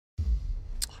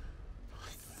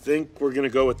think we're gonna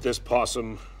go with this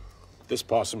possum. This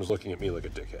possum is looking at me like a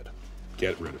dickhead.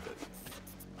 Get rid of it.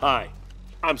 Hi,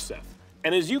 I'm Seth.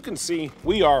 And as you can see,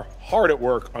 we are hard at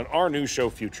work on our new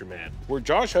show, Future Man, where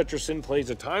Josh Hutcherson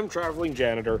plays a time-traveling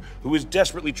janitor who is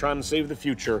desperately trying to save the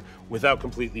future without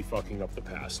completely fucking up the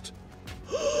past.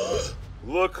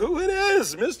 Look who it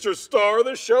is, Mr. Star of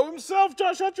the show himself,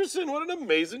 Josh Hutcherson. What an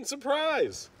amazing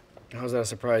surprise. How's that a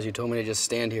surprise? You told me to just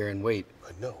stand here and wait.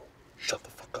 I know. Shut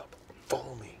the fuck up.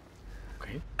 Follow me.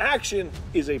 Okay. Action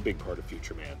is a big part of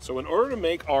Future Man, so in order to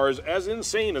make ours as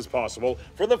insane as possible,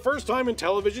 for the first time in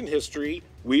television history,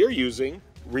 we are using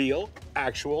real,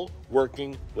 actual,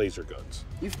 working laser guns.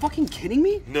 You fucking kidding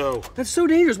me? No. That's so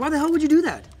dangerous. Why the hell would you do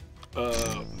that?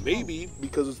 Maybe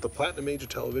because it's the platinum age of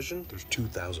television. There's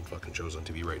 2,000 fucking shows on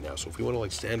TV right now, so if we want to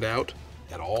like stand out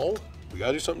at all, we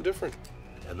gotta do something different.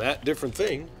 And that different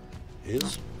thing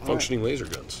is functioning laser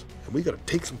guns. And we gotta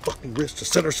take some fucking risks to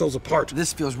set ourselves apart.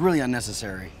 This feels really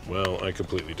unnecessary. Well, I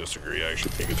completely disagree. I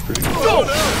actually think it's pretty cool. Oh,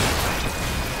 no!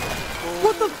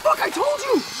 What the fuck? I told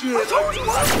you! Shit. I told you!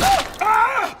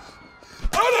 Ah!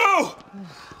 Oh no!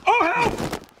 Oh help!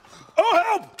 Oh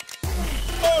help!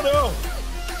 Oh no!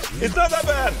 It's not that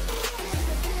bad.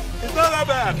 It's not that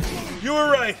bad. You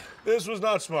were right. This was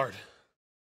not smart.